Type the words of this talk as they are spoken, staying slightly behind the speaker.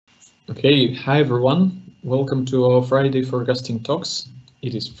Okay, hi everyone. Welcome to our Friday forecasting talks.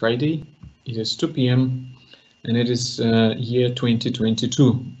 It is Friday, it is 2 p.m. and it is year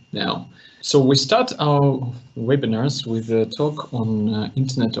 2022 now. So we start our webinars with a talk on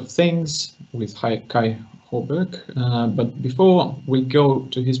Internet of Things with Kai Hoberg. But before we go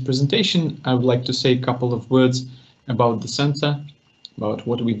to his presentation, I would like to say a couple of words about the center, about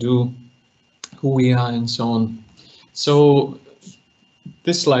what we do, who we are, and so on. So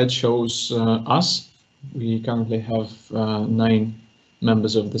this slide shows us. We currently have 9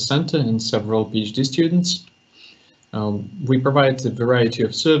 members of the center and several PhD students. We provide a variety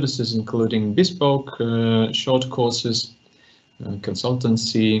of services, including bespoke, short courses,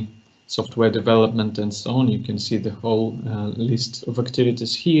 consultancy, software development, and so on. You can see the whole list of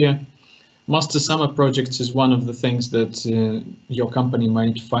activities here. Master Summer Projects is one of the things that your company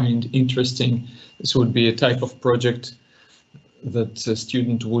might find interesting. This would be a type of project that a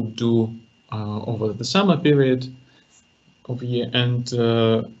student would do over the summer period of year, and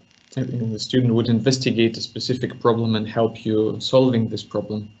the student would investigate a specific problem and help you solving this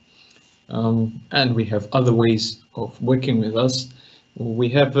problem. And we have other ways of working with us. We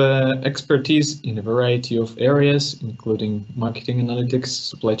have expertise in a variety of areas, including marketing analytics,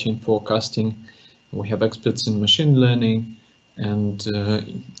 supply chain forecasting. We have experts in machine learning and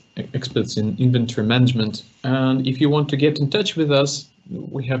experts in inventory management. And if you want to get in touch with us,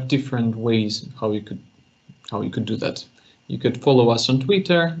 we have different ways how you could do that. You could follow us on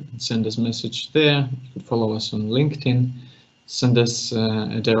Twitter, send us a message there. You could follow us on LinkedIn, send us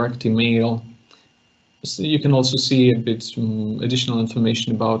a direct email. So you can also see a bit additional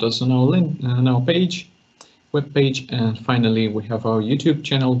information about us on our web page. And finally, we have our YouTube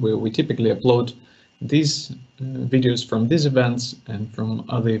channel where we typically upload these videos from these events and from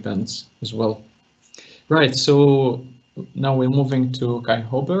other events as well. Right, so now we're moving to Kai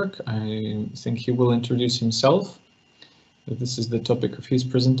Hoberg. I think he will introduce himself. This is the topic of his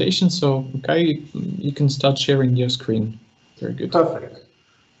presentation. So Kai, you can start sharing your screen. Very good. Perfect.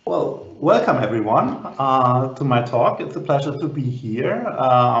 Well, welcome everyone to my talk. It's a pleasure to be here.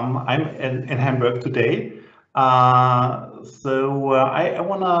 I'm in Hamburg today. I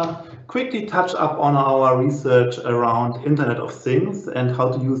want to quickly touch up on our research around Internet of Things and how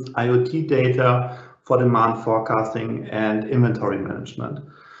to use IoT data for demand forecasting and inventory management.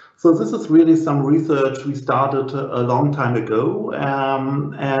 So this is really some research we started a long time ago,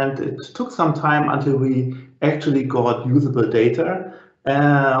 and it took some time until we actually got usable data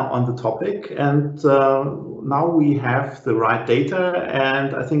on the topic, and now we have the right data,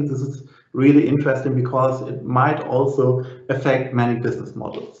 and I think this is really interesting because it might also affect many business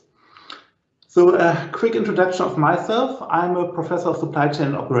models. So a quick introduction of myself. I'm a professor of supply chain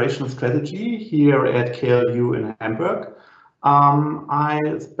and operational strategy here at KLU in Hamburg. I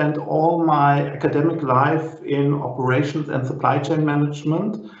spent all my academic life in operations and supply chain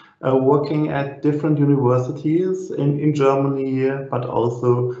management, working at different universities in Germany, but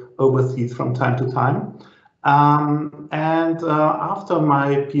also overseas from time to time. After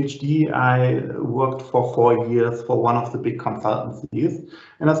my PhD, I worked for 4 years for one of the big consultancies,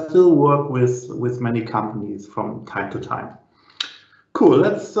 and I still work with many companies from time to time. Cool,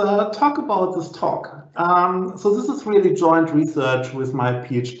 let's talk about this talk. So this is really joint research with my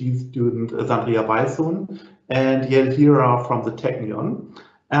PhD student, Sandria Weisun, and Jel Hira from the Technion.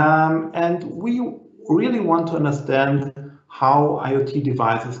 And we really want to understand how IoT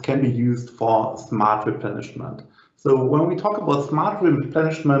devices can be used for smart replenishment. So when we talk about smart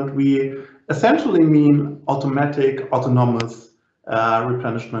replenishment, we essentially mean autonomous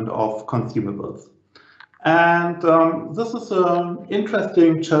replenishment of consumables. And this is an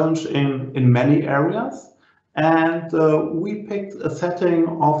interesting challenge in many areas. And we picked a setting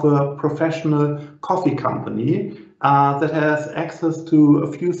of a professional coffee company that has access to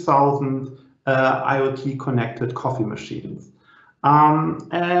a few thousand IoT connected coffee machines.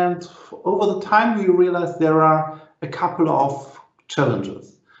 And over the time, we realized there are a couple of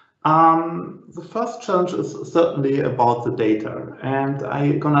challenges. The first challenge is certainly about the data, and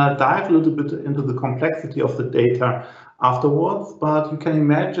I'm gonna dive a little bit into the complexity of the data afterwards, but you can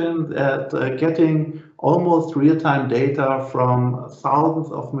imagine that getting almost real-time data from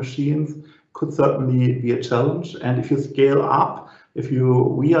thousands of machines could certainly be a challenge. And if you scale up,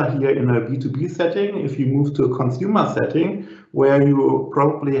 we are here in a B2B setting, if you move to a consumer setting where you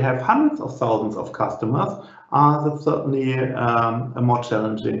probably have hundreds of thousands of customers, that's certainly a more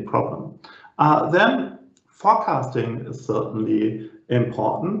challenging problem. Then forecasting is certainly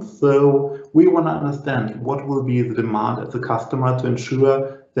important. So we want to understand what will be the demand at the customer to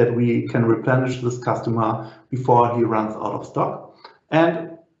ensure that we can replenish this customer before he runs out of stock.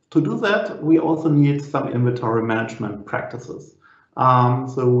 And To do that, we also need some inventory management practices.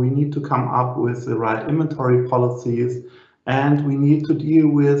 So we need to come up with the right inventory policies, and we need to deal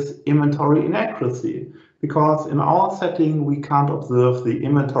with inventory inaccuracy, because in our setting we can't observe the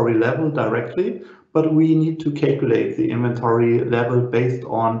inventory level directly, but we need to calculate the inventory level based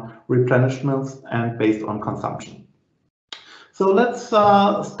on replenishments and based on consumption. So let's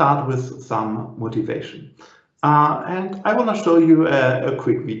start with some motivation. And I want to show you a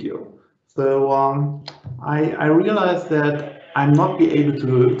quick video. So I realize that I'm not be able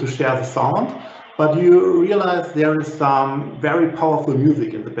to share the sound, but you realize there is some very powerful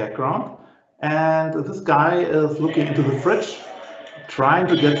music in the background. And this guy is looking into the fridge, trying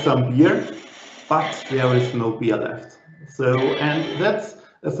to get some beer, but there is no beer left. So, and that's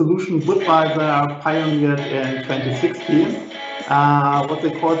a solution Budweiser pioneered in 2016, what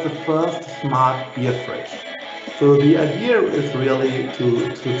they call the first smart beer fridge. So the idea is really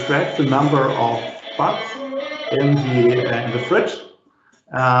to track the number of butts in the fridge.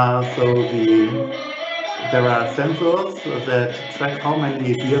 There are sensors that track how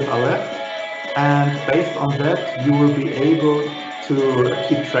many beers are left, and based on that you will be able to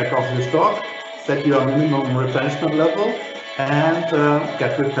keep track of the stock, set your minimum replenishment level, and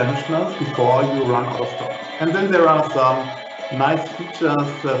get replenishment before you run out of stock. And then there are some nice features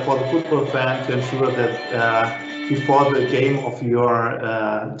for the football fan to ensure that before the game of your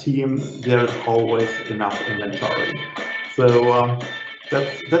team there is always enough inventory. So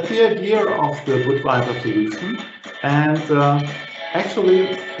that's the idea of the Budweiser solution. And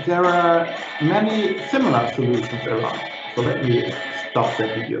actually there are many similar solutions around. So let me stop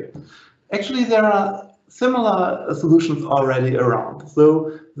that video. Actually, there are similar solutions already around.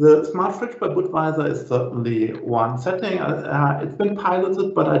 So the smart fridge by Budweiser is certainly one setting. It's been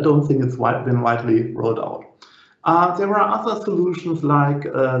piloted, but I don't think it's been widely rolled out. There are other solutions like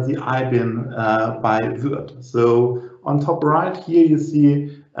the iBin by Würth. So on top right here you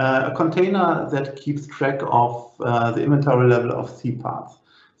see a container that keeps track of the inventory level of C parts.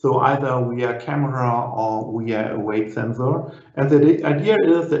 So either via camera or via a weight sensor. And the idea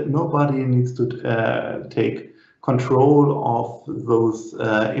is that nobody needs to take control of those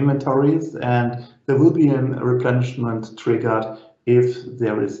inventories, and there will be a replenishment triggered if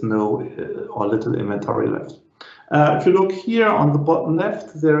there is no or little inventory left. If you look here on the bottom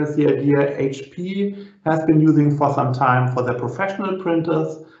left, there is the idea HP has been using for some time for their professional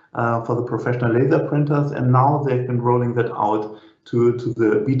printers, for the professional laser printers, and now they've been rolling that out to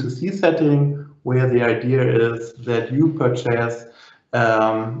the B2C setting, where the idea is that you purchase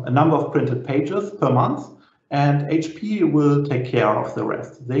a number of printed pages per month, and HP will take care of the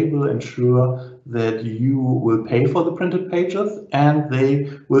rest. They will ensure that you will pay for the printed pages, and they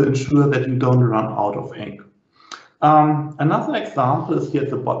will ensure that you don't run out of ink. Another example is here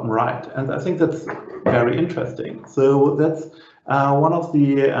at the bottom right, and I think that's very interesting. So that's one of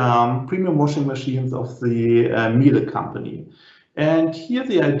the premium washing machines of the Miele company. And here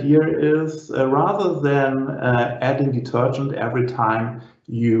the idea is rather than adding detergent every time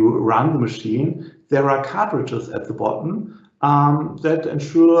you run the machine, there are cartridges at the bottom that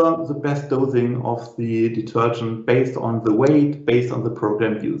ensure the best dosing of the detergent based on the weight, based on the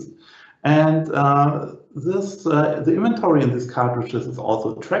program used. And the inventory in these cartridges is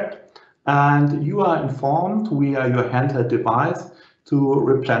also tracked, and you are informed via your handheld device to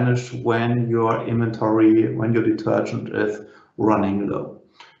replenish when your inventory, when your detergent is running low.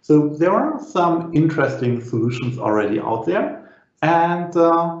 So there are some interesting solutions already out there, and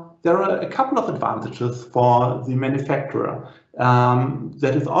there are a couple of advantages for the manufacturer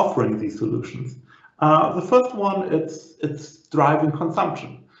that is offering these solutions. The first one, it's driving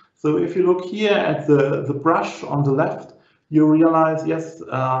consumption. So if you look here at the brush on the left, you realize, yes,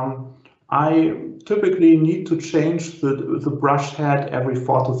 I typically need to change the brush head every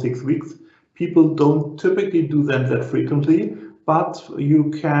 4 to 6 weeks. People don't typically do them that frequently, but you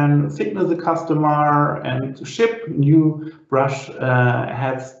can signal the customer and ship new brush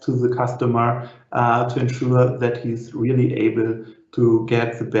heads to the customer to ensure that he's really able to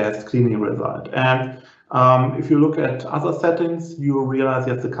get the best cleaning result. And if you look at other settings, you realize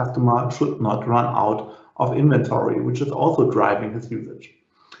that the customer should not run out of inventory, which is also driving his usage.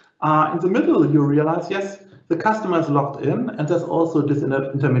 In the middle, you realize, yes, the customer is locked in, and there's also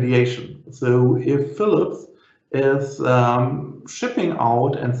disintermediation. So if Philips is shipping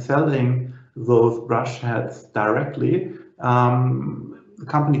out and selling those brush heads directly, the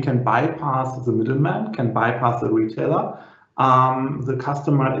company can bypass the middleman, can bypass the retailer. The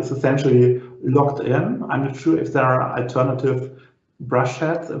customer is essentially locked in. I'm not sure if there are alternative brush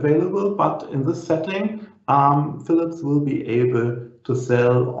heads available, but in this setting, Philips will be able to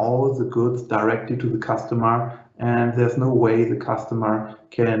sell all the goods directly to the customer, and there's no way the customer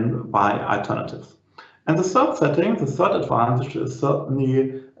can buy alternatives. And the third setting, the third advantage is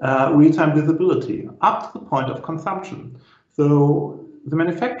certainly real-time visibility up to the point of consumption. So the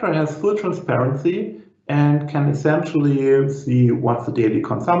manufacturer has full transparency and can essentially see what's the daily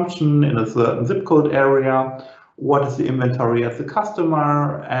consumption in a certain zip code area, what is the inventory at the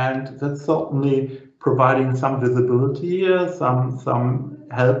customer, and that's certainly providing some visibility, some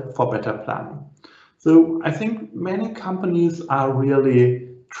help for better planning. So I think many companies are really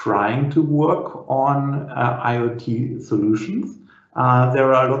trying to work on IoT solutions.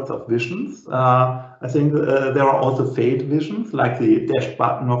 There are lots of visions. I think there are also failed visions, like the dash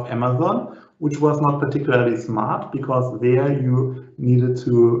button of Amazon, which was not particularly smart because there you needed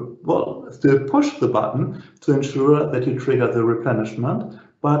to, well, still push the button to ensure that you trigger the replenishment.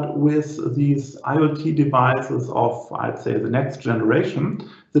 But with these IoT devices of, I'd say, the next generation,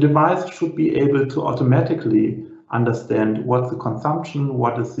 the device should be able to automatically understand what's the consumption,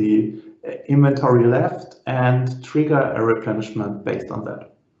 what is the inventory left, and trigger a replenishment based on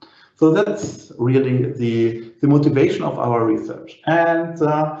that. So that's really the motivation of our research. And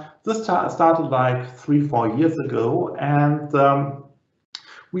this started like 3-4 years ago, and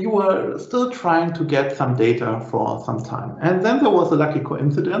we were still trying to get some data for some time. And then there was a lucky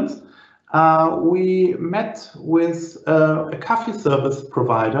coincidence. We met with a coffee service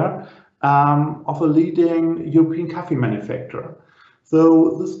provider of a leading European coffee manufacturer.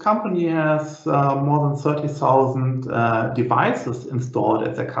 So this company has more than 30,000 devices installed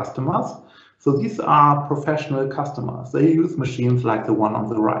at their customers. So these are professional customers. They use machines like the one on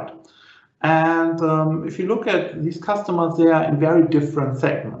the right. And if you look at these customers, they are in very different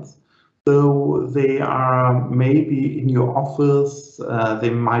segments. So they are maybe in your office, they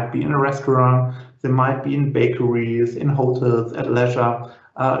might be in a restaurant, they might be in bakeries, in hotels, at leisure,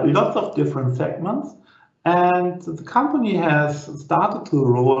 lots of different segments. And the company has started to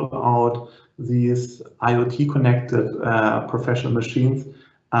roll out these IoT connected professional machines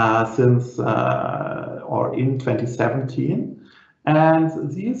since or in 2017.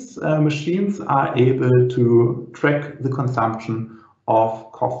 And these machines are able to track the consumption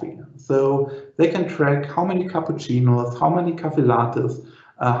of coffee. So they can track how many cappuccinos, how many cafe lattes,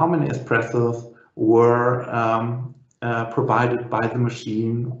 how many espressos were provided by the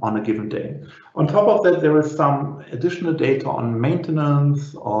machine on a given day. On top of that, there is some additional data on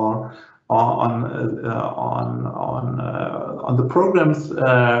maintenance or on the programs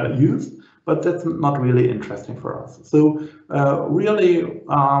used, but that's not really interesting for us. So really,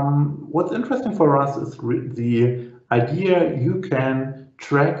 what's interesting for us is the idea you can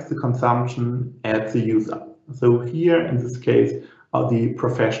track the consumption at the user. So here, in this case, are the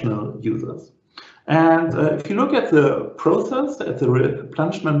professional users. And if you look at the process, at the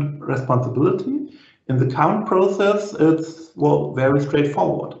replenishment responsibility, in the count process, it's, well, very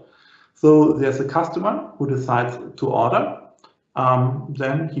straightforward. So there's a customer who decides to order.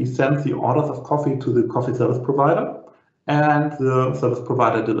 Then he sends the orders of coffee to the coffee service provider, and the service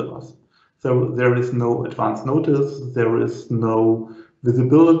provider delivers. So there is no advance notice, there is no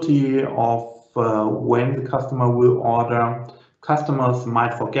visibility of when the customer will order. Customers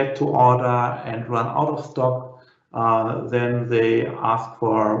might forget to order and run out of stock. Then they ask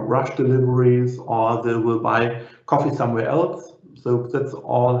for rush deliveries, or they will buy coffee somewhere else. So that's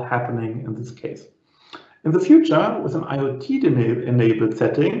all happening in this case. In the future, with an IoT-enabled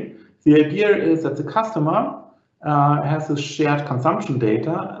setting, the idea is that the customer has a shared consumption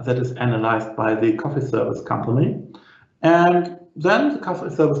data that is analyzed by the coffee service company. And then the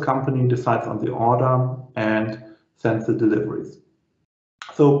coffee service company decides on the order and sends the deliveries.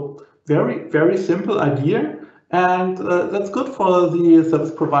 So very, very simple idea. And that's good for the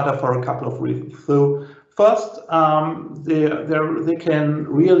service provider for a couple of reasons. So first, they can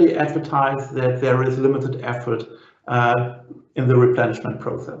really advertise that there is limited effort in the replenishment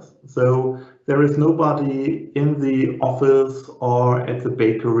process. So there is nobody in the office or at the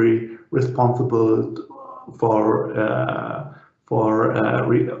bakery responsible for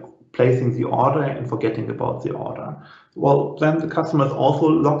placing the order and forgetting about the order. Well, then the customer is also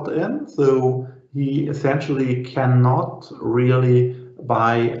locked in, so he essentially cannot really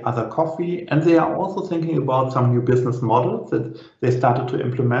buy other coffee. And they are also thinking about some new business models that they started to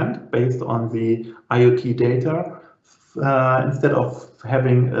implement based on the IoT data. Instead of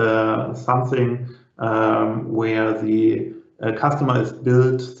having something where the customer is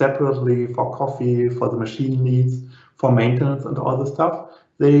billed separately for coffee, for the machine needs, for maintenance and all this stuff,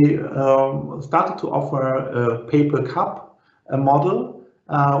 they started to offer a pay-per-cup model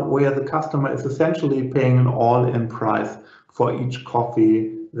where the customer is essentially paying an all-in price for each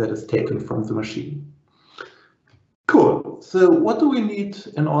coffee that is taken from the machine. Cool. So what do we need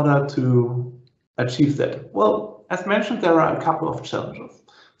in order to achieve that? Well, as mentioned, there are a couple of challenges.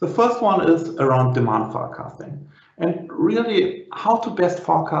 The first one is around demand forecasting, and really how to best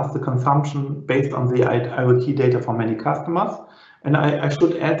forecast the consumption based on the IoT data for many customers. And I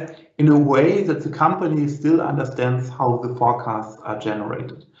should add, in a way that the company still understands how the forecasts are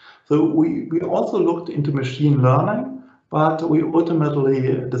generated. So we also looked into machine learning, but we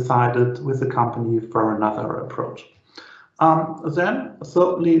ultimately decided with the company for another approach. Then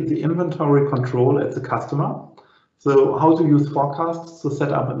certainly the inventory control at the customer. So how to use forecasts to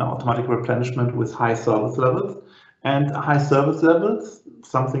set up an automatic replenishment with high service levels. And high service levels,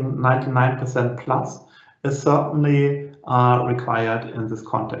 something 99% plus, is certainly required in this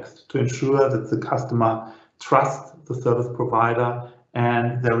context to ensure that the customer trusts the service provider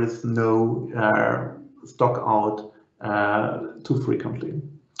and there is no stock out too frequently.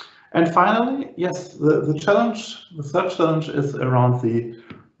 And finally, yes, the third challenge is around the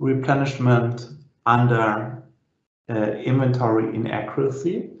replenishment under inventory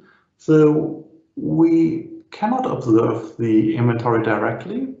inaccuracy. So we cannot observe the inventory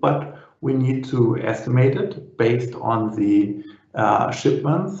directly, but we need to estimate it based on the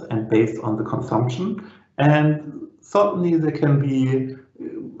shipments and based on the consumption. And certainly there can be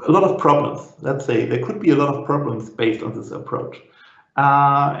a lot of problems. Let's say there could be a lot of problems based on this approach.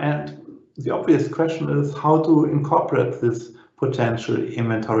 And the obvious question is how to incorporate this potential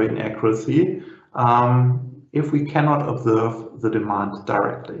inventory inaccuracy if we cannot observe the demand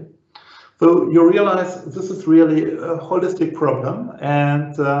directly. So you realize this is really a holistic problem,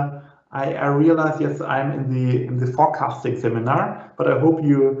 and I realize, yes, I'm in the forecasting seminar, but I hope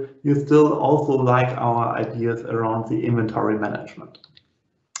you still also like our ideas around the inventory management.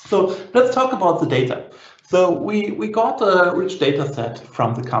 So let's talk about the data. So we got a rich data set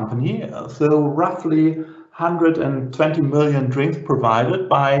from the company. So roughly 120 million drinks provided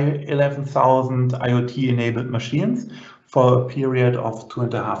by 11,000 IoT enabled machines for a period of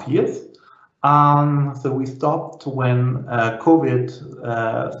 2.5 years. So we stopped when COVID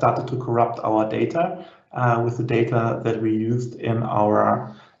started to corrupt our data with the data that we used in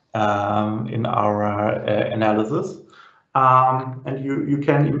our analysis. And you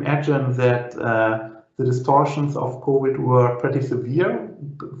can imagine that the distortions of COVID were pretty severe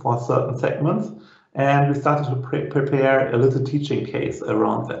for certain segments, and we started to prepare a little teaching case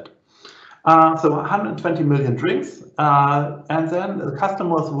around that. So 120 million drinks, and then the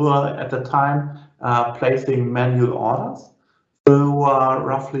customers were at the time placing manual orders. So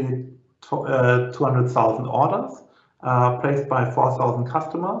roughly 200,000 orders placed by 4,000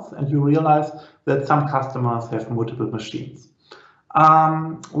 customers, and you realize that some customers have multiple machines.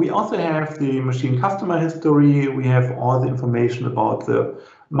 We also have the machine customer history. We have all the information about the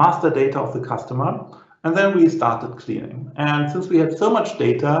master data of the customer, and then we started cleaning. And since we had so much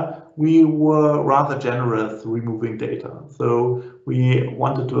data, we were rather generous removing data. So we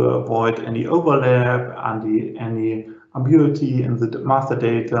wanted to avoid any overlap and any ambiguity in the master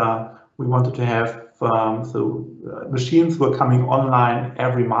data. We wanted to have machines were coming online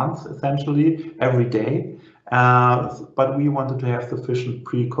every month, essentially every day. But we wanted to have sufficient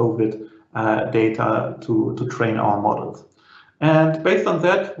pre-COVID data to train our models. And based on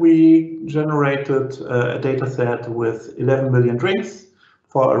that, we generated a data set with 11 million drinks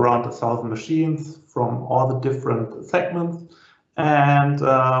for around 1,000 machines from all the different segments. And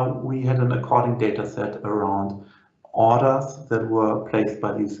we had an according data set around orders that were placed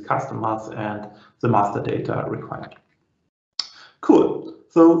by these customers and the master data required. Cool.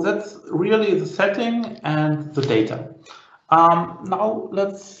 So that's really the setting and the data. Now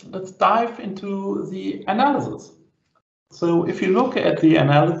let's dive into the analysis. So if you look at the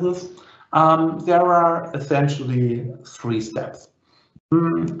analysis, there are essentially 3 steps.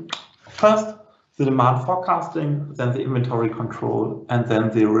 First, the demand forecasting, then the inventory control, and then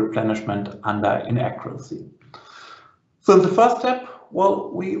the replenishment under inaccuracy. So the first step,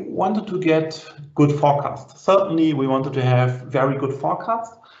 well, we wanted to get good forecasts. Certainly, we wanted to have very good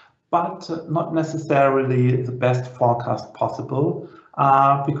forecasts, but not necessarily the best forecast possible,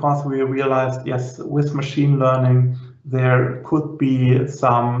 because we realized, yes, with machine learning, there could be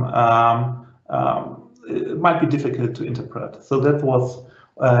some, it might be difficult to interpret. So that was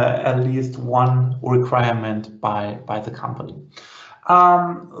at least one requirement by the company.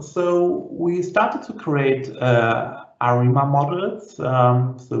 So we started to create ARIMA models,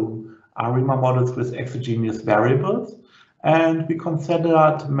 so ARIMA models with exogenous variables, and we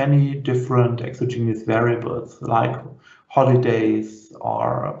considered many different exogenous variables like holidays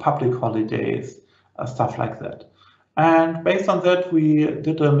or public holidays, stuff like that. And based on that, we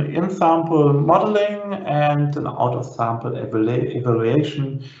did an in-sample modeling and an out-of-sample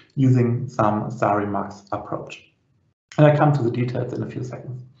evaluation using some SARI-MAX approach. And I come to the details in a few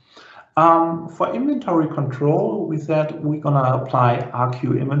seconds. For inventory control, we said we're going to apply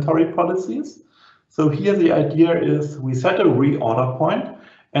RQ inventory policies. So here the idea is we set a reorder point,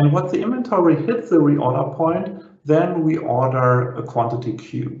 and once the inventory hits the reorder point, then we order a quantity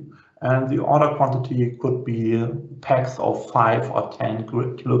queue. And the order quantity could be packs of 5 or 10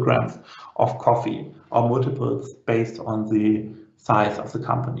 kilograms of coffee or multiples based on the size of the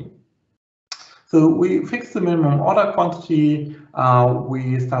company. So we fixed the minimum order quantity.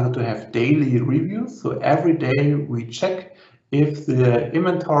 We started to have daily reviews. So every day we check if the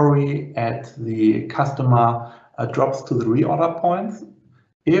inventory at the customer drops to the reorder points.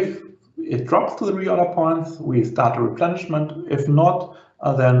 If it drops to the reorder points, we start a replenishment. If not,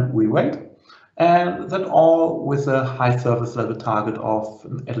 then we wait. And that all with a high service level target of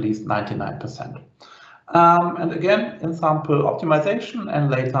at least 99%. And again, in sample optimization and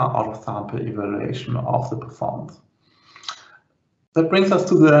later out of sample evaluation of the performance. That brings us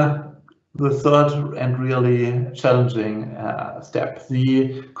to the third and really challenging step,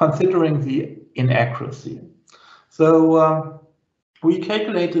 considering the inaccuracy. So we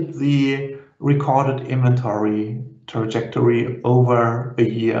calculated the recorded inventory trajectory over a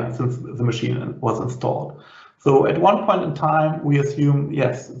year since the machine was installed. So at one point in time, we assume,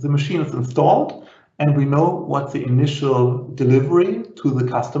 yes, the machine is installed and we know what's the initial delivery to the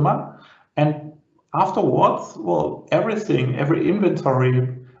customer. And afterwards, well, every inventory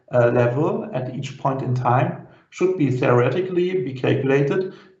level at each point in time should be theoretically be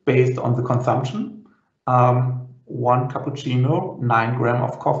calculated based on the consumption. 1 cappuccino, 9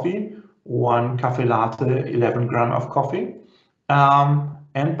 grams of coffee, 1 cafe latte, 11 grams of coffee,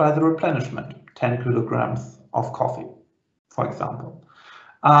 and by the replenishment, 10 kilograms of coffee, for example.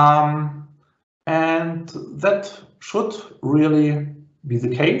 And that should really be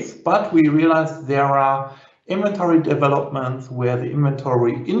the case, but we realize there are inventory developments where the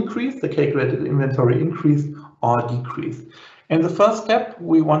inventory increased, the calculated inventory increased or decreased. In the first step,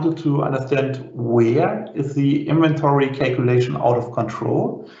 we wanted to understand where is the inventory calculation out of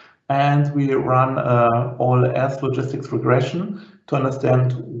control, and we run OLS logistics regression to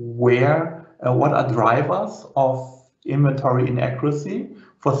understand where, what are drivers of inventory inaccuracy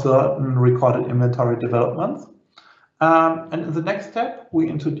for certain recorded inventory developments. And in the next step, we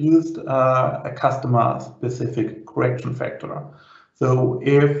introduced a customer-specific correction factor. So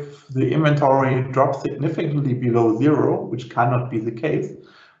if the inventory drops significantly below 0, which cannot be the case,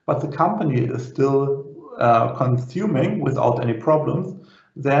 but the company is still consuming without any problems,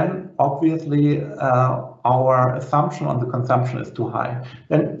 then obviously our assumption on the consumption is too high.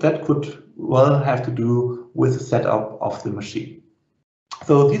 Then that could well have to do with the setup of the machine.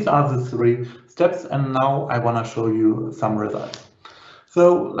 So these are the 3 steps, and now I want to show you some results.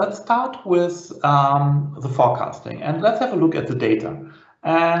 So let's start with the forecasting, and let's have a look at the data.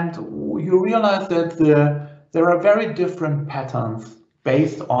 And you realize that there are very different patterns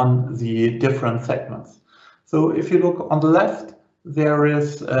based on the different segments. So if you look on the left, there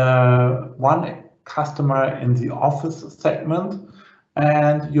is one customer in the office segment,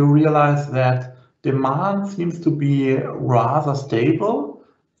 and you realize that demand seems to be rather stable.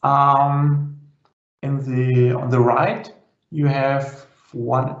 On the right, you have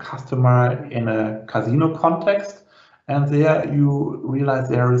one customer in a casino context, and there you realize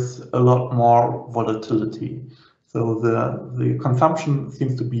there is a lot more volatility. So the consumption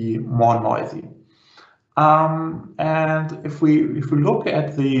seems to be more noisy. And if we look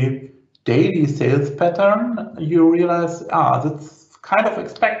at the daily sales pattern, you realize, that's kind of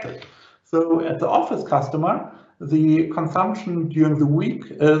expected. So at the office customer, the consumption during the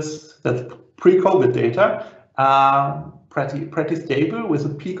week that's pre-COVID data, pretty stable with a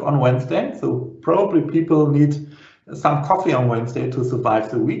peak on Wednesday. So probably people need some coffee on Wednesday to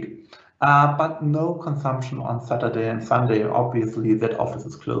survive the week, but no consumption on Saturday and Sunday. Obviously, that office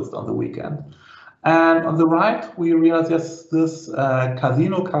is closed on the weekend. And on the right, we realize, yes, this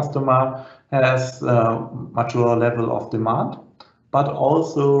casino customer has a much lower level of demand, but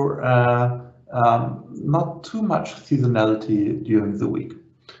also not too much seasonality during the week.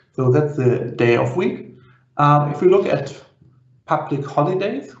 So that's the day of week. If we look at public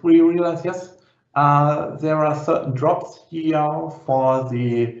holidays, we realize, yes, there are certain drops here for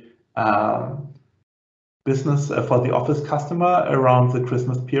the business, for the office customer around the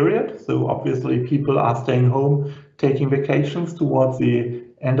Christmas period. So obviously people are staying home, taking vacations towards the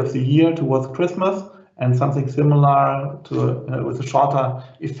end of the year, towards Christmas, and something similar to with a shorter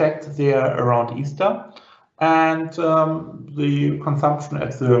effect there around Easter. And the consumption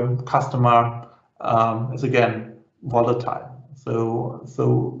at the customer is again volatile. So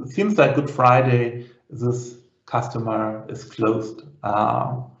it seems like Good Friday, this customer is closed,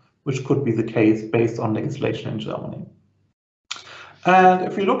 which could be the case based on legislation in Germany. And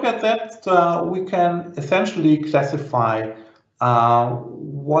if we look at that, we can essentially classify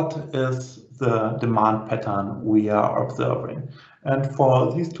what is the demand pattern we are observing. And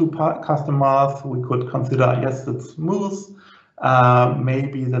for these two customers, we could consider, yes, it's smooth,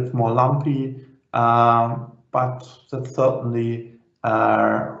 maybe that's more lumpy, but that's certainly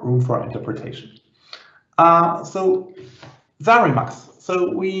room for interpretation. So Zarimax.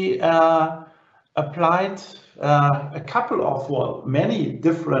 So we applied a couple of, well, many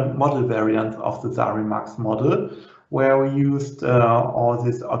different model variants of the Zarimax model, where we used all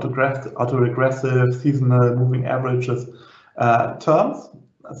these autoregressive, seasonal, moving averages terms.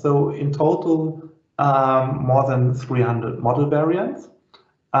 So in total, more than 300 model variants.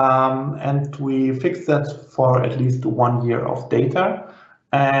 And we fixed that for at least 1 year of data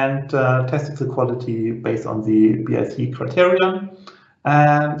and tested the quality based on the BIC criterion.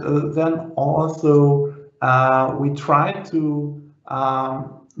 And then also we tried to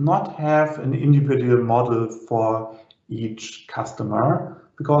not have an individual model for each customer,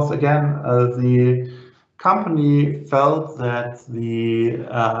 because again, the company felt that the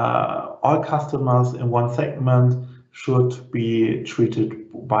all customers in one segment should be treated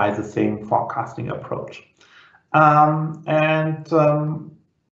by the same forecasting approach.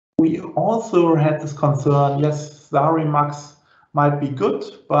 We also had this concern, yes, Zarimax might be good,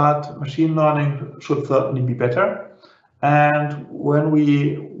 but machine learning should certainly be better. And when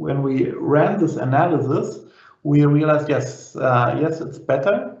we ran this analysis, we realized, yes, it's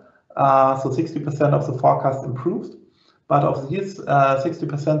better. So 60% of the forecast improved, but of these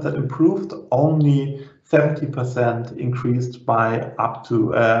 60% that improved, only 70% increased by up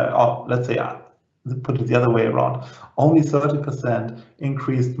to, or let's say, put it the other way around, only 30%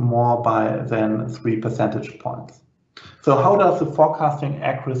 increased more than 3 percentage points. So how does the forecasting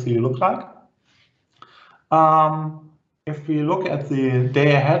accuracy look like? If we look at the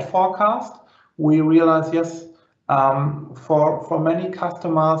day ahead forecast, we realize, yes, for many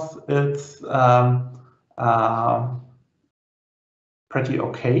customers, it's pretty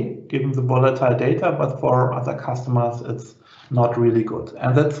okay, given the volatile data, but for other customers, it's not really good.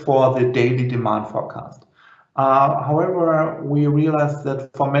 And that's for the daily demand forecast. However, we realized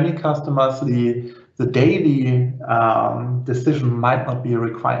that for many customers, the daily decision might not be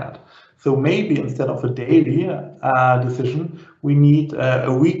required. So maybe instead of a daily decision, we need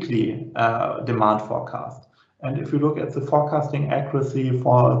a weekly demand forecast. And if you look at the forecasting accuracy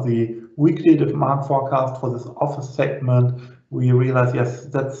for the weekly demand forecast for this office segment, we realize, yes,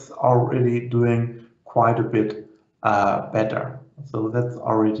 that's already doing quite a bit better. So that's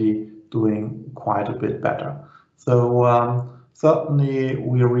already doing quite a bit better. So certainly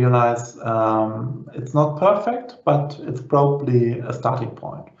we realize it's not perfect, but it's probably a starting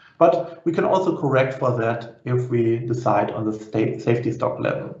point. But we can also correct for that if we decide on the safety stock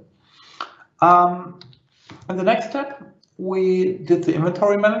level. In the next step, we did the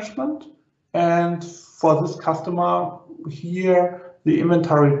inventory management. And for this customer here, the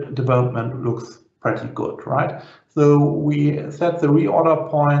inventory development looks pretty good, right? So we set the reorder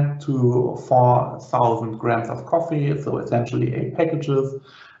point to 4,000 grams of coffee, so essentially 8 packages.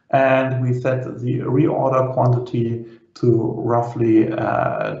 And we set the reorder quantity to roughly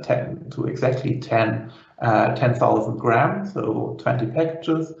 10,000 grams, so 20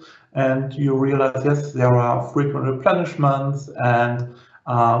 packages. And you realize, yes, there are frequent replenishments, and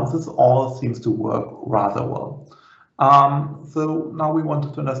this all seems to work rather well. So now we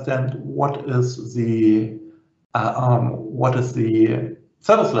wanted to understand what is the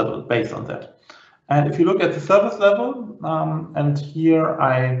service level based on that. And if you look at the service level, and here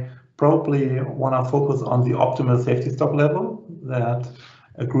I probably want to focus on the optimal safety stock level, that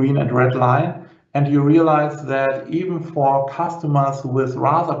a green and red line. And you realize that even for customers with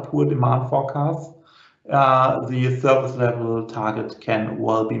rather poor demand forecasts, the service level target can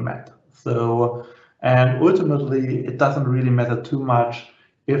well be met. So, and ultimately, it doesn't really matter too much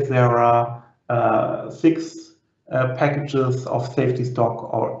if there are 6 packages of safety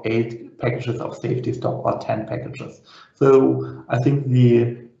stock or 8 packages of safety stock or 10 packages. So I think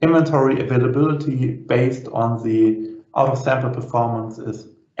the inventory availability based on the out-of-sample performance is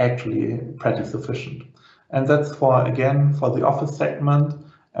actually pretty sufficient. And that's for, again, for the office segment,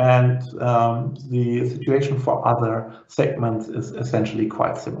 and the situation for other segments is essentially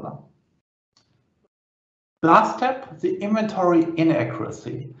quite similar. Last step, the inventory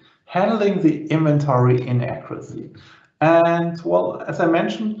inaccuracy. handling the inventory inaccuracy. And well, as I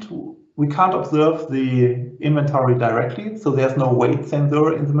mentioned, we can't observe the inventory directly, so there's no weight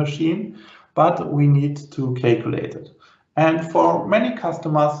sensor in the machine, but we need to calculate it. And for many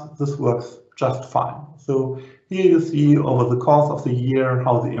customers, this works just fine. So here you see over the course of the year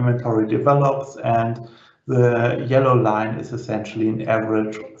how the inventory develops, and the yellow line is essentially an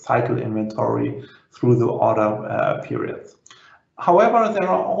average cycle inventory through the order periods. However, there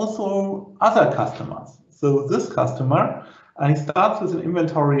are also other customers. So this customer, he starts with an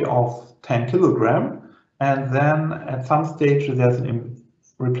inventory of 10 kilogram, and then at some stage there's a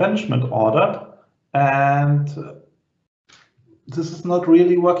replenishment ordered, and this is not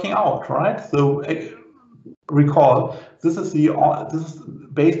really working out, right? So recall, this is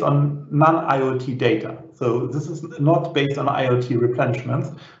based on non-IoT data. So this is not based on IoT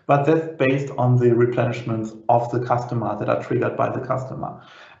replenishments, but that's based on the replenishments of the customer that are triggered by the customer.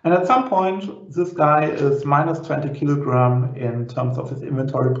 And at some point, this guy is minus 20 kilogram in terms of his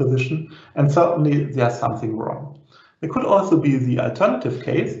inventory position, and certainly there's something wrong. There could also be the alternative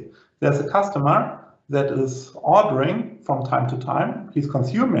case. There's a customer that is ordering from time to time, he's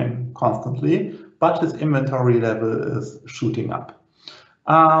consuming constantly, but his inventory level is shooting up.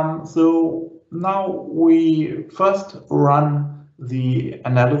 So now we first run the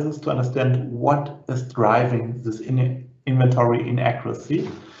analysis to understand what is driving this inventory inaccuracy.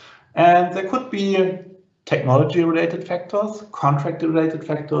 And there could be technology-related factors, contract-related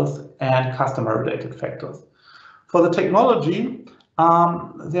factors, and customer-related factors. For the technology,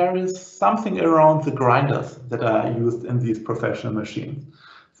 there is something around the grinders that are used in these professional machines.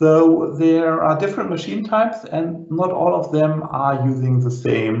 So there are different machine types, and not all of them are using the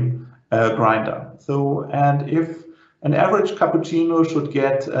same grinder. So, and if an average cappuccino should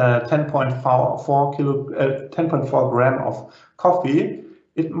get 10.4 gram of coffee,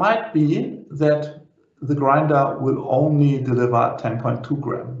 it might be that the grinder will only deliver 10.2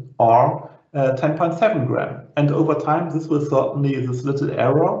 gram or 10.7 gram. And over time, this little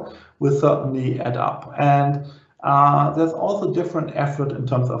error will certainly add up. And there's also different effort in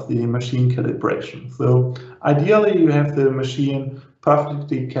terms of the machine calibration. So ideally, you have the machine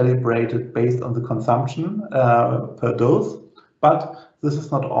perfectly calibrated based on the consumption per dose, but this is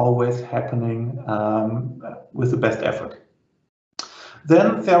not always happening with the best effort.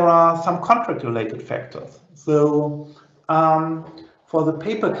 Then there are some contract-related factors. So for the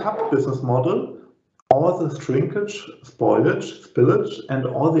paper cup business model, all the shrinkage, spoilage, spillage, and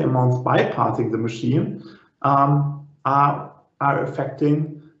all the amounts bypassing the machine are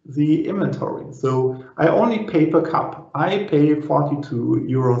affecting the inventory. So I only pay per cup. I pay 42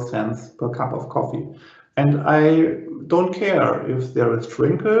 euro cents per cup of coffee. And I don't care if there is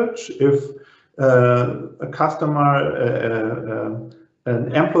shrinkage, if a customer,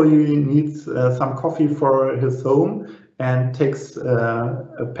 an employee needs some coffee for his home and takes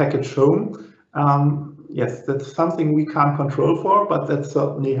a package home. Yes, that's something we can't control for, but that's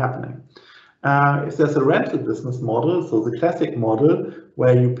certainly happening. If there's a rental business model, so the classic model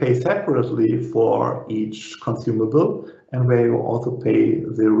where you pay separately for each consumable and where you also pay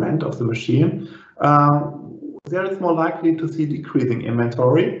the rent of the machine, there is more likely to see decreasing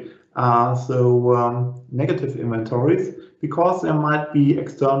inventory, negative inventories, because there might be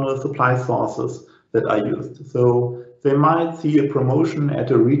external supply sources that are used. So they might see a promotion at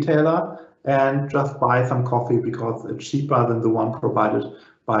a retailer and just buy some coffee because it's cheaper than the one provided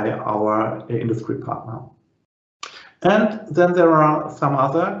by our industry partner. And then there are some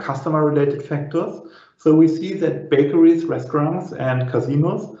other customer-related factors. So we see that bakeries, restaurants, and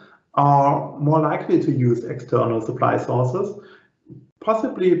casinos are more likely to use external supply sources,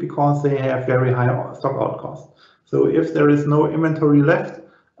 possibly because they have very high stock-out costs. So if there is no inventory left,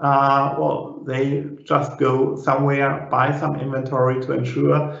 well, they just go somewhere, buy some inventory to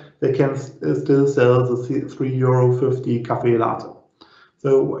ensure they can still sell the 3.50 euro cafe latte.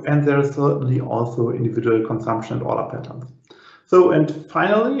 So, and there is certainly also individual consumption and order patterns. So, and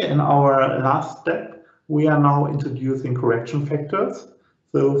finally, in our last step, we are now introducing correction factors.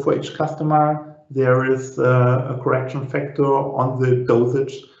 So for each customer, there is a correction factor on the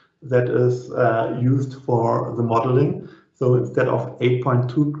dosage that is used for the modeling. So instead of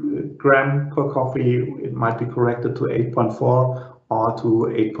 8.2 gram per coffee, it might be corrected to 8.4 or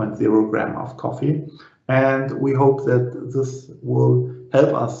to 8.0 gram of coffee. And we hope that this will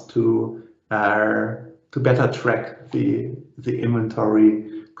help us to better track the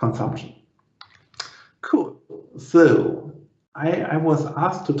inventory consumption. Cool. So I was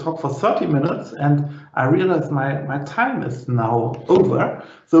asked to talk for 30 minutes and I realized my time is now over.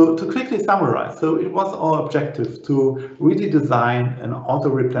 So to quickly summarize, so it was our objective to really design an auto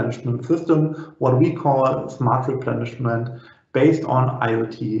replenishment system, what we call smart replenishment based on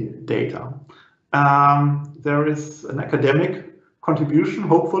IoT data. There is an academic contribution,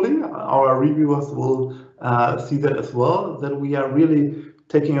 hopefully. Our reviewers will see that as well, that we are really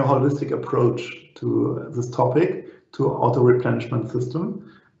taking a holistic approach to this topic, to auto replenishment system.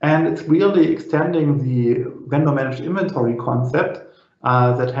 And it's really extending the vendor managed inventory concept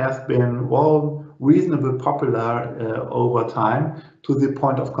that has been, well, reasonably popular over time to the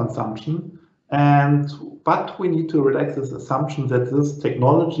point of consumption. But we need to relax this assumption that this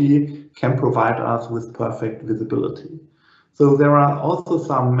technology can provide us with perfect visibility. So there are also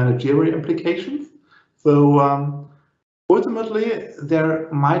some managerial implications. So ultimately, there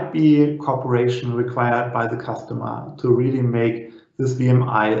might be cooperation required by the customer to really make this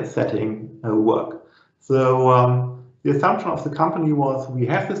VMI setting work. So the assumption of the company was we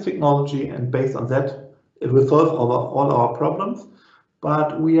have this technology and based on that, it will solve all our problems.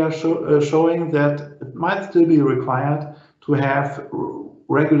 But we are showing that it might still be required to have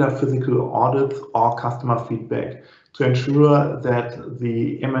regular physical audits or customer feedback to ensure that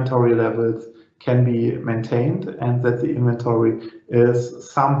the inventory levels can be maintained and that the inventory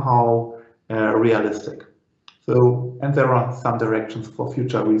is somehow realistic. So, and there are some directions for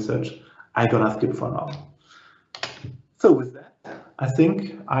future research I'm gonna skip for now. So with that, I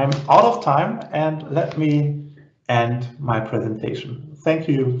think I'm out of time and let me end my presentation. Thank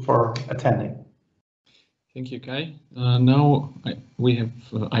you for attending. Thank you, Kai. Now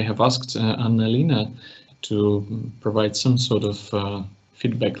I have asked Anna-Lena to provide some sort of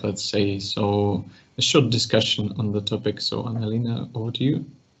feedback, let's say, so a short discussion on the topic. So Anna-Lena, over to you.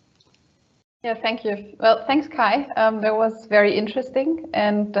 Yeah, thank you. Well, thanks, Kai. That was very interesting.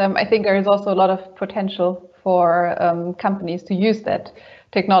 And I think there is also a lot of potential for companies to use that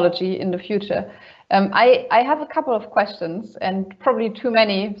technology in the future. I have a couple of questions and probably too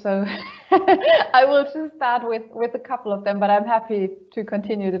many, so I will just start with a couple of them, but I'm happy to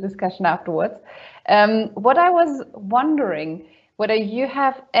continue the discussion afterwards. What I was wondering, whether you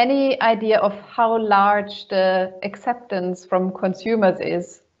have any idea of how large the acceptance from consumers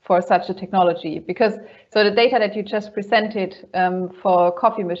is for such a technology, because so the data that you just presented for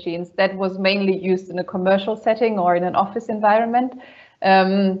coffee machines, that was mainly used in a commercial setting or in an office environment.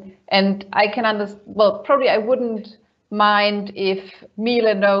 And I can understand, well, probably I wouldn't mind if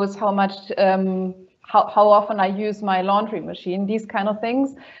Miele knows how much, how often I use my laundry machine, these kind of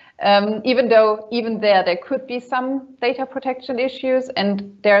things. Even though even there could be some data protection issues,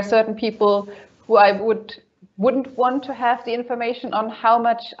 and there are certain people who I wouldn't want to have the information on how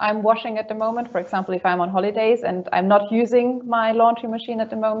much I'm washing at the moment. For example, if I'm on holidays and I'm not using my laundry machine at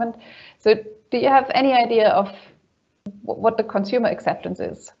the moment. So do you have any idea of what the consumer acceptance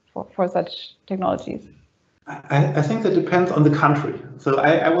is for such technologies? I think that depends on the country. So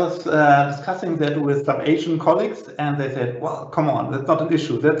I was discussing that with some Asian colleagues, and they said, well, come on, that's not an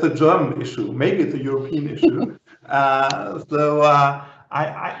issue. That's a German issue. Maybe it's a European issue. I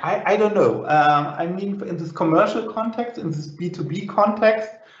don't know. I mean, in this commercial context, in this B2B context,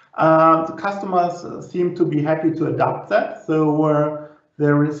 the customers seem to be happy to adopt that. So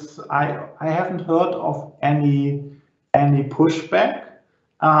there is, I haven't heard of any pushback.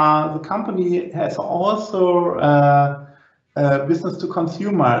 The company has also a business to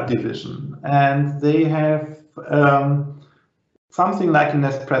consumer division, and they have something like an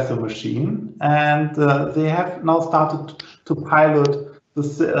espresso machine, and they have now started to pilot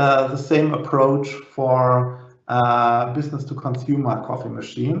the same approach for business to consumer coffee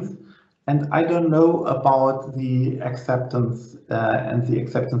machines. And I don't know about the acceptance and the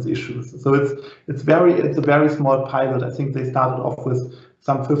acceptance issues. So it's a very small pilot. I think they started off with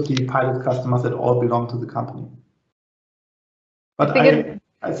some 50 pilot customers that all belong to the company. But I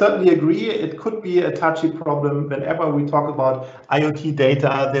certainly agree it could be a touchy problem. Whenever we talk about IoT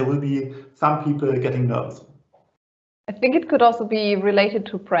data, there will be some people getting nervous. I think it could also be related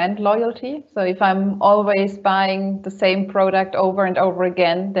to brand loyalty. So if I'm always buying the same product over and over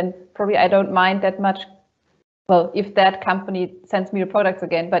again, then probably I don't mind that much. Well, if that company sends me the products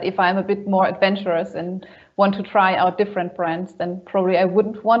again, but if I'm a bit more adventurous and want to try out different brands, then probably I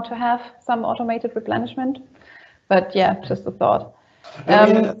wouldn't want to have some automated replenishment. But yeah, just a thought.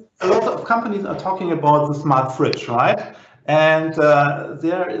 I mean, a lot of companies are talking about the smart fridge, right? And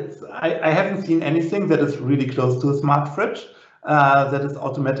I haven't seen anything that is really close to a smart fridge that is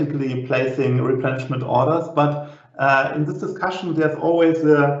automatically placing replenishment orders. But in this discussion, there's always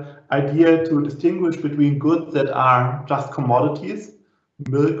a idea to distinguish between goods that are just commodities,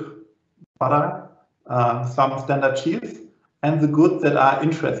 milk, butter, some standard cheese, and the goods that are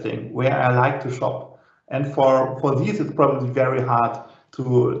interesting, where I like to shop. And for these, it's probably very hard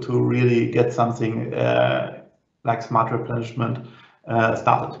to really get something like smart replenishment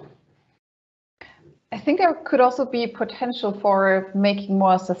started. I think there could also be potential for making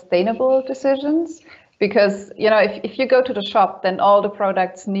more sustainable decisions, because if you go to the shop, then all the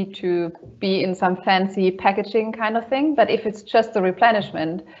products need to be in some fancy packaging kind of thing. But if it's just a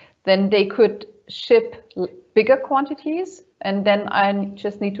replenishment, then they could ship bigger quantities, and then I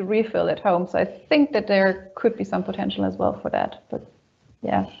just need to refill at home. So I think that there could be some potential as well for that. But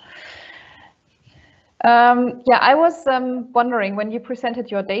yeah. I was wondering, when you presented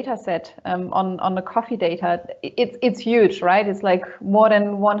your data set on the coffee data, it's huge, right? It's like more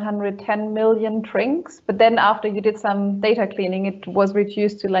than 110 million drinks. But then after you did some data cleaning, it was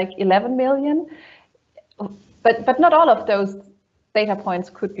reduced to like 11 million. But not all of those data points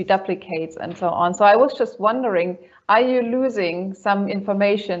could be duplicates and so on. So I was just wondering, are you losing some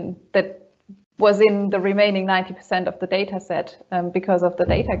information that was in the remaining 90% of the data set because of the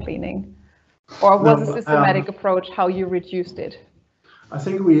data cleaning? Or was a systematic approach how you reduced it? I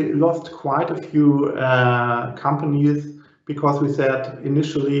think we lost quite a few companies because we said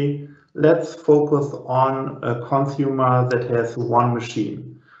initially, let's focus on a consumer that has one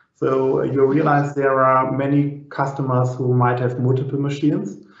machine. So you realize there are many customers who might have multiple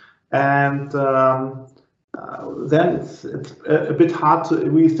machines, and then it's a bit hard to,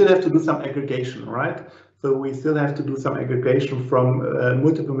 we still have to do some aggregation, right? So we still have to do some aggregation from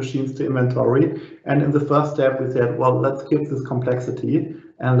multiple machines to inventory. And in the first step, we said, well, let's skip this complexity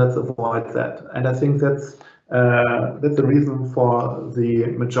and let's avoid that. And I think that's the reason for the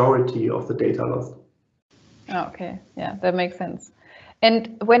majority of the data loss. Oh, okay, yeah, that makes sense.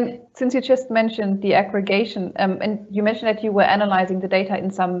 And since you just mentioned the aggregation, and you mentioned that you were analyzing the data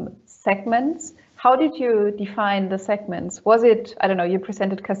in some segments, how did you define the segments? Was it, I don't know, you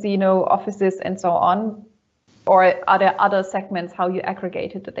presented casino, offices, and so on? Or are there other segments how you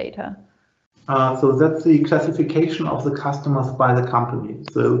aggregated the data? So that's the classification of the customers by the company.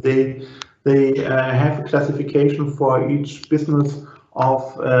 So they have a classification for each business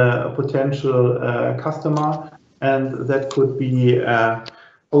of a potential customer, and that could be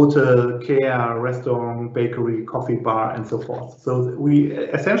hotel, care, restaurant, bakery, coffee bar, and so forth. So we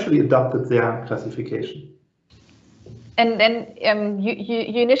essentially adopted their classification. And then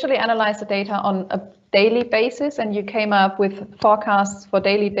you initially analyzed the data on a daily basis, and you came up with forecasts for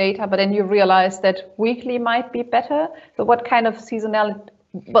daily data, but then you realized that weekly might be better. So what kind of seasonality,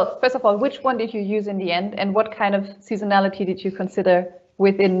 well, first of all, which one did you use in the end, and what kind of seasonality did you consider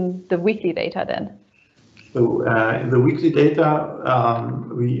within the weekly data then? So in the weekly data,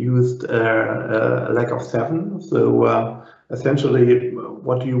 we used a lag of 7. So essentially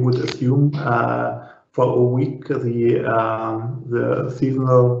what you would assume for a week, the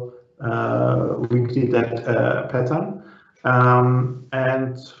seasonal weekly pattern,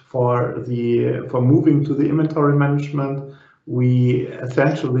 and for moving to the inventory management, we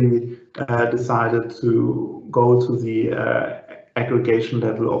essentially decided to go to the aggregation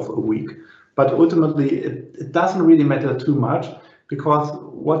level of a week. But ultimately, it doesn't really matter too much, because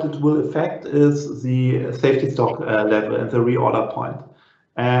what it will affect is the safety stock level and the reorder point.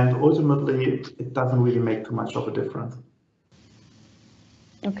 And ultimately, it doesn't really make too much of a difference.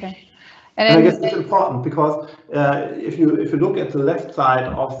 Okay. And I guess it's important because if you look at the left side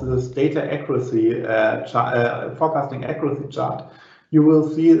of this data accuracy forecasting accuracy chart, you will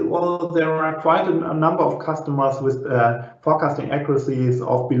see, well, there are quite a number of customers with forecasting accuracies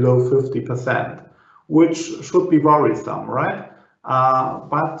of below 50%, which should be worrisome, right?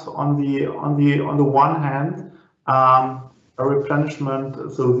 But on the one hand, a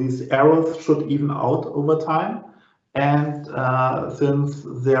replenishment, so these errors should even out over time. And since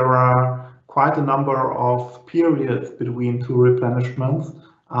there are quite a number of periods between two replenishments,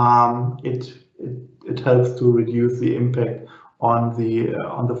 it helps to reduce the impact on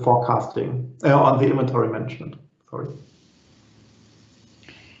the forecasting, on the inventory management. Sorry.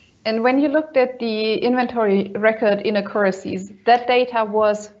 And when you looked at the inventory record inaccuracies, that data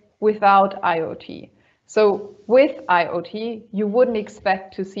was without IoT. So with IoT, you wouldn't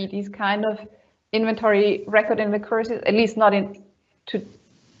expect to see these kind of inventory record inaccuracies, at least not to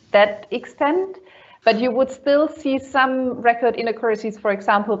that extent, but you would still see some record inaccuracies, for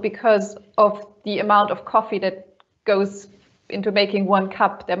example, because of the amount of coffee that goes into making one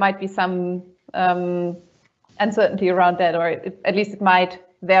cup. There might be some uncertainty around that, or at least it might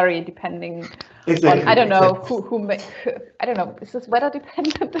vary depending Exactly. I don't know I don't know, is this weather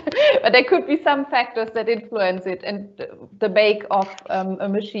dependent? But there could be some factors that influence it, and the make of a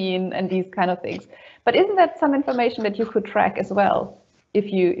machine and these kind of things. But isn't that some information that you could track as well if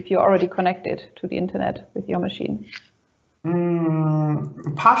you're already connected to the internet with your machine?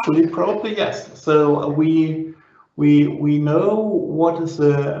 Partially, probably yes. So we know what is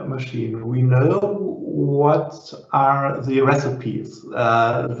the machine. We know what are the recipes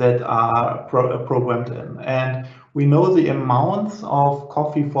that are programmed in, and we know the amounts of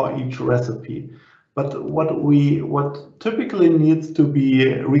coffee for each recipe. But what typically needs to be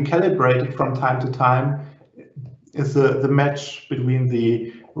recalibrated from time to time is the match between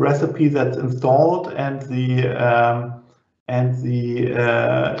the recipe that's installed and the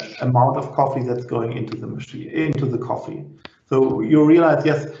amount of coffee that's going into the machine, into the coffee. So you realize,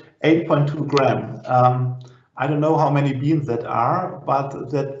 yes, 8.2 gram. I don't know how many beans that are, but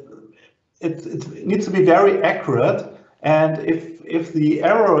that it needs to be very accurate. And if the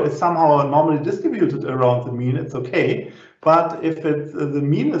error is somehow normally distributed around the mean, it's okay. But if the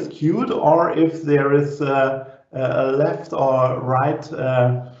mean is skewed, or if there is a left or right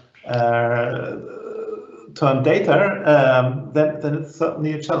turn data, then it's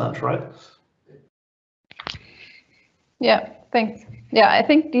certainly a challenge, right? Yeah, thanks. Yeah, I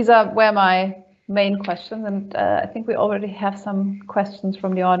think these were my main questions, and I think we already have some questions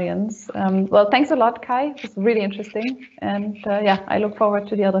from the audience. Well, thanks a lot, Kai. It was really interesting, and yeah, I look forward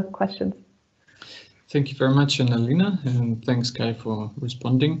to the other questions. Thank you very much, Anna-Lena, and thanks, Kai, for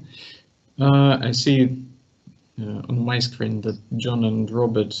responding. I see on my screen that John and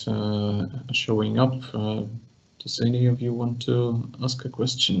Robert are showing up. Does any of you want to ask a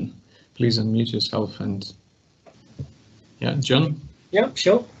question? Please unmute yourself and yeah, John? Yeah,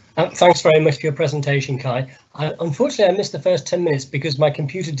 sure. Thanks very much for your presentation, Kai. Unfortunately, I missed the first 10 minutes because my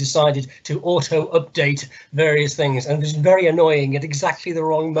computer decided to auto-update various things, and it was very annoying at exactly the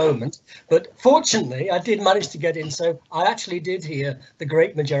wrong moment. But fortunately, I did manage to get in, so I actually did hear the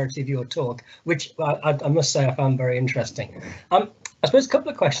great majority of your talk, which I must say I found very interesting. I suppose a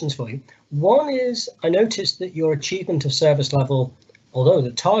couple of questions for you. One is, I noticed that your achievement of service level, although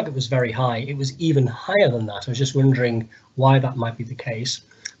the target was very high, it was even higher than that. I was just wondering why that might be the case.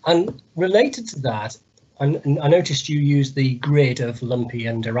 And related to that, I noticed you used the grid of lumpy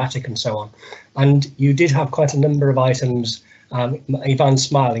and erratic and so on. And you did have quite a number of items. Ivan's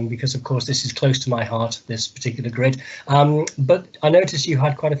smiling because, of course, this is close to my heart, this particular grid. But I noticed you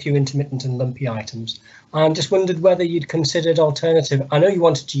had quite a few intermittent and lumpy items. And just wondered whether you'd considered alternative. I know you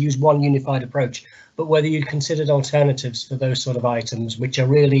wanted to use one unified approach, but whether you'd considered alternatives for those sort of items, which are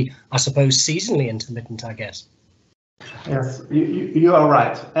really, I suppose, seasonally intermittent, I guess. Yes, you are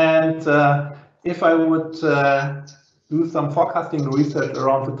right. And if I would do some forecasting research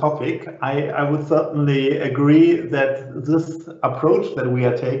around the topic, I would certainly agree that this approach that we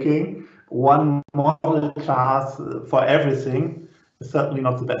are taking, one model class for everything, is certainly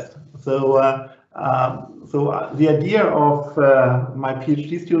not the best. So the idea of my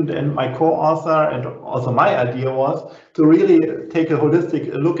PhD student and my co-author, and also my idea, was to really take a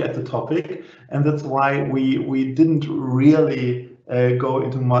holistic look at the topic, and that's why we didn't really go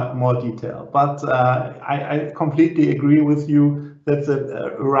into more detail. But I completely agree with you. That's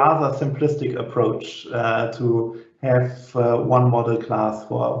a rather simplistic approach to have one model class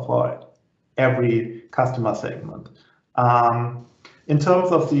for every customer segment. In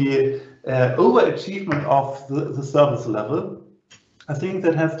terms of the overachievement of the service level, I think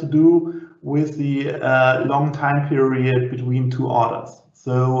that has to do with the long time period between two orders.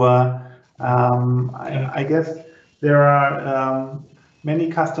 So I guess there are many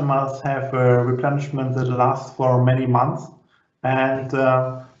customers have a replenishment that lasts for many months, and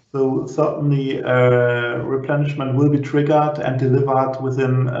so certainly replenishment will be triggered and delivered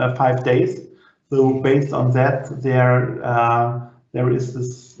within 5 days. So based on that, there is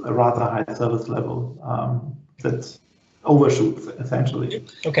this rather high service level that overshoots, essentially.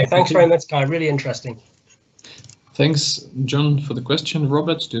 Okay, thanks very much, Kai. Really interesting. Thanks, John, for the question.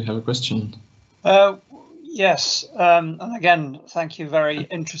 Robert, do you have a question? Yes, and again, thank you. Very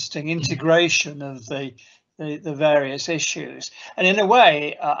interesting integration of the various issues. And in a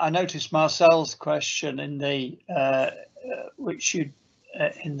way, I noticed Marcel's question in the which you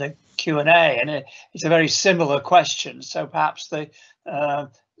in the Q&A, and it's a very similar question. So perhaps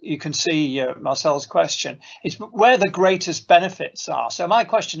you can see Marcel's question. It's where the greatest benefits are. So my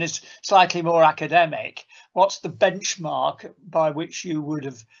question is slightly more academic. What's the benchmark by which you would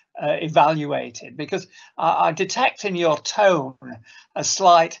have evaluated? Because I detect in your tone a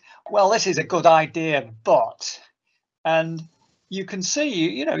slight, well, this is a good idea, but, and you can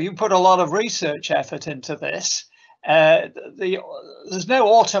see, you put a lot of research effort into this. There's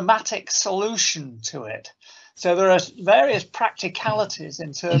no automatic solution to it. So there are various practicalities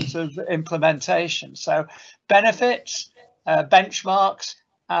in terms of implementation. So benefits, benchmarks,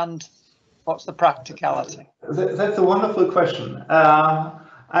 and what's the practicality? That's a wonderful question.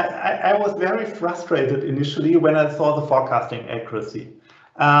 I was very frustrated initially when I saw the forecasting accuracy.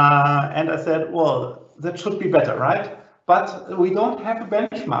 And I said, well, that should be better, right? But we don't have a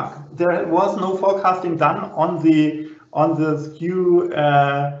benchmark. There was no forecasting done on the SKU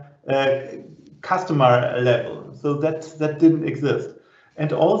customer level, so that didn't exist.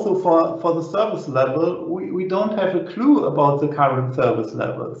 And also for the service level, we don't have a clue about the current service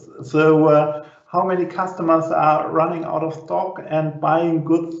levels. So how many customers are running out of stock and buying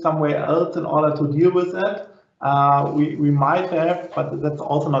goods somewhere else in order to deal with that? We might have, but that's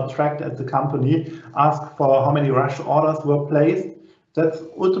also not tracked at the company, ask for how many rush orders were placed. That's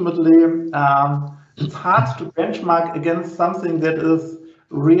ultimately, it's hard to benchmark against something that is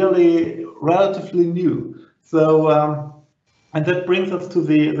really relatively new. So, and that brings us to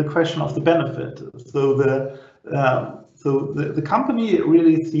the question of the benefit. So the company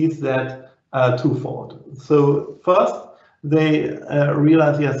really sees that twofold. So first, they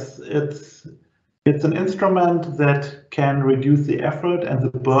realize, yes, it's an instrument that can reduce the effort and the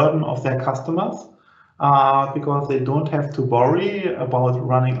burden of their customers because they don't have to worry about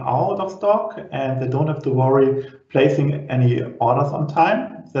running out of stock, and they don't have to worry placing any orders on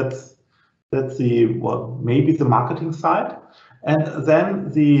time. That's the, well, maybe the marketing side. And then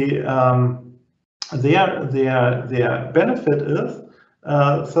their benefit is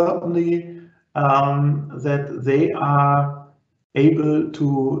certainly that they are able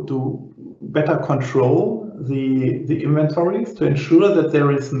to better control the inventories to ensure that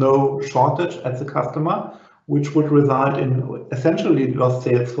there is no shortage at the customer, which would result in essentially lost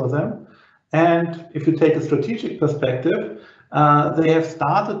sales for them. And if you take a strategic perspective, they have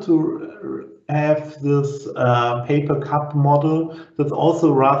started to have this paper cup model that's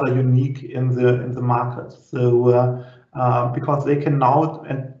also rather unique in the market. So because they can now,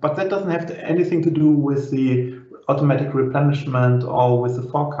 but that doesn't have anything to do with the automatic replenishment or with the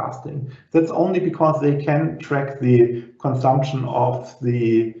forecasting. That's only because they can track the consumption of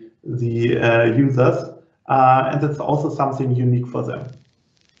the users, and that's also something unique for them.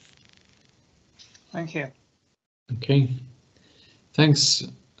 Thank you. Okay, thanks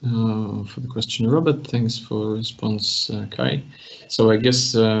for the question, Robert. Thanks for response, Kai. So I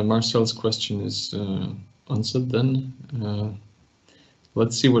guess Marcel's question is answered then.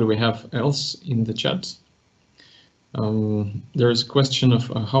 Let's see what we have else in the chat. There is a question of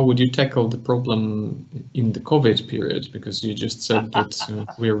how would you tackle the problem in the COVID period, because you just said that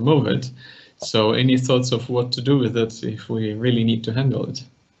we remove it. So any thoughts of what to do with it if we really need to handle it?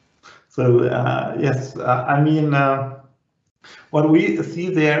 So yes, I mean, what we see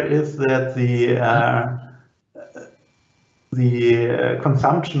there is that the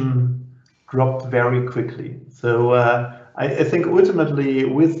consumption dropped very quickly. So I think ultimately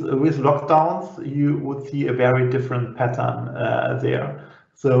with lockdowns, you would see a very different pattern there.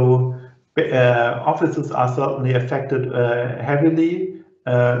 So offices are certainly affected heavily.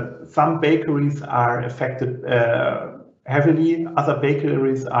 Some bakeries are affected heavily. Other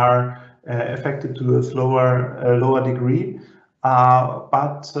bakeries are affected to a lower degree.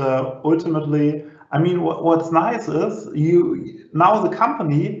 But ultimately, I mean, what's nice is now the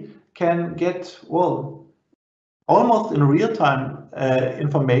company can get, well, almost in real time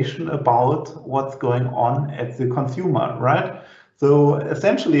information about what's going on at the consumer, right? So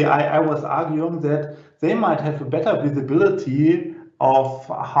essentially, I was arguing that they might have a better visibility of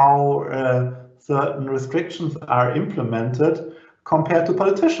how certain restrictions are implemented compared to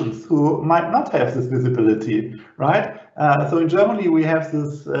politicians who might not have this visibility, right? So in Germany, we have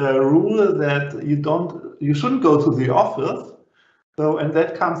this rule that you shouldn't go to the office. So, and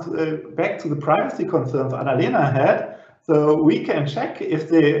that comes back to the privacy concerns Anna-Lena had. So we can check if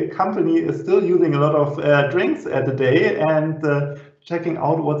the company is still using a lot of drinks at a day and checking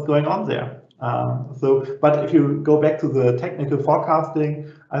out what's going on there. But if you go back to the technical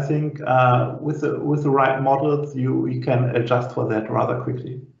forecasting, I think with the right models, you can adjust for that rather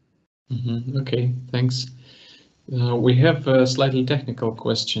quickly. Mm-hmm. Okay, thanks. We have a slightly technical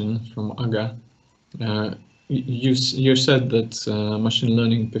question from Aga. You said that machine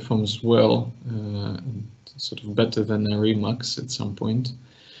learning performs well, sort of better than a Remax at some point.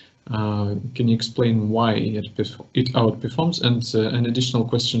 Can you explain why it outperforms? And an additional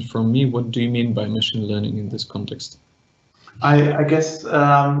question from me, what do you mean by machine learning in this context? I guess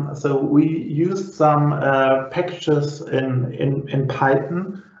so. We used some packages in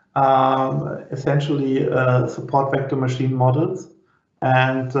Python, essentially support vector machine models,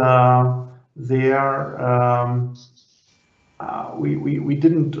 and there we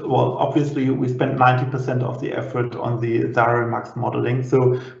didn't. Well, obviously we spent 90% of the effort on the Max modeling.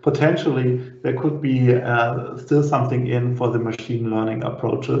 So potentially there could be still something in for the machine learning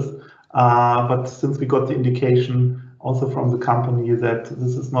approaches. But since we got the indication also from the company that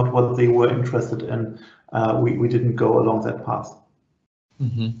this is not what they were interested in, we didn't go along that path.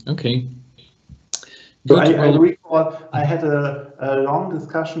 Okay. So I recall I had a long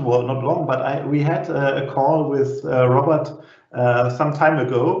discussion, well, not long, but we had a call with Robert some time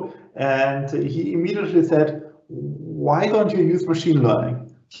ago, and he immediately said, "Why don't you use machine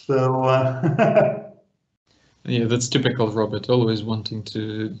learning?" So yeah, that's typical Robert, always wanting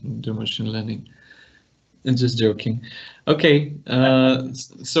to do machine learning. I'm just joking. Okay,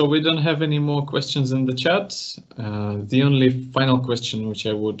 so we don't have any more questions in the chat. The only final question which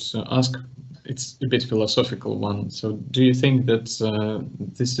I would ask, it's a bit philosophical one. So do you think that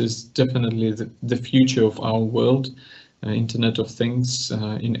this is definitely the future of our world, Internet of Things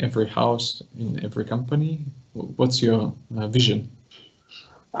in every house, in every company? What's your vision?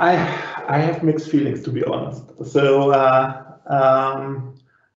 I have mixed feelings, to be honest. So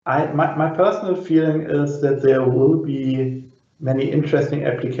my personal feeling is that there will be many interesting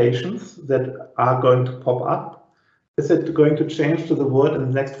applications that are going to pop up. Is it going to change to the world in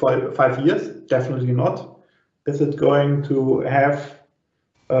the next 5 years? Definitely not. Is it going to have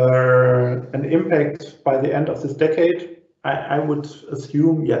an impact by the end of this decade? I would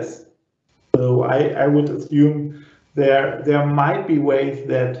assume yes. So I would assume there might be ways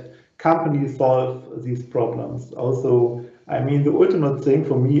that companies solve these problems. Also, I mean, the ultimate thing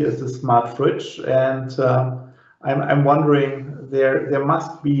for me is the smart fridge, and I'm wondering there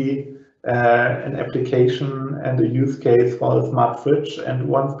must be an application and a use case for a smart fridge, and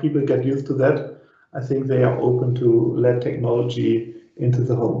once people get used to that, I think they are open to let technology into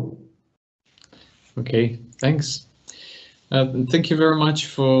the home. Okay, thanks. Thank you very much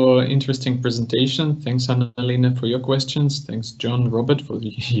for interesting presentation. Thanks, Anna-Lena, for your questions. Thanks, John, Robert, for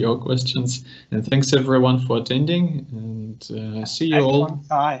your questions. And thanks, everyone, for attending. And see you all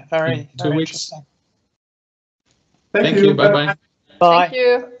very, in 2 weeks. Thank you. Bye-bye. Bye. Thank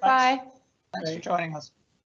you. Bye. Thanks for joining us.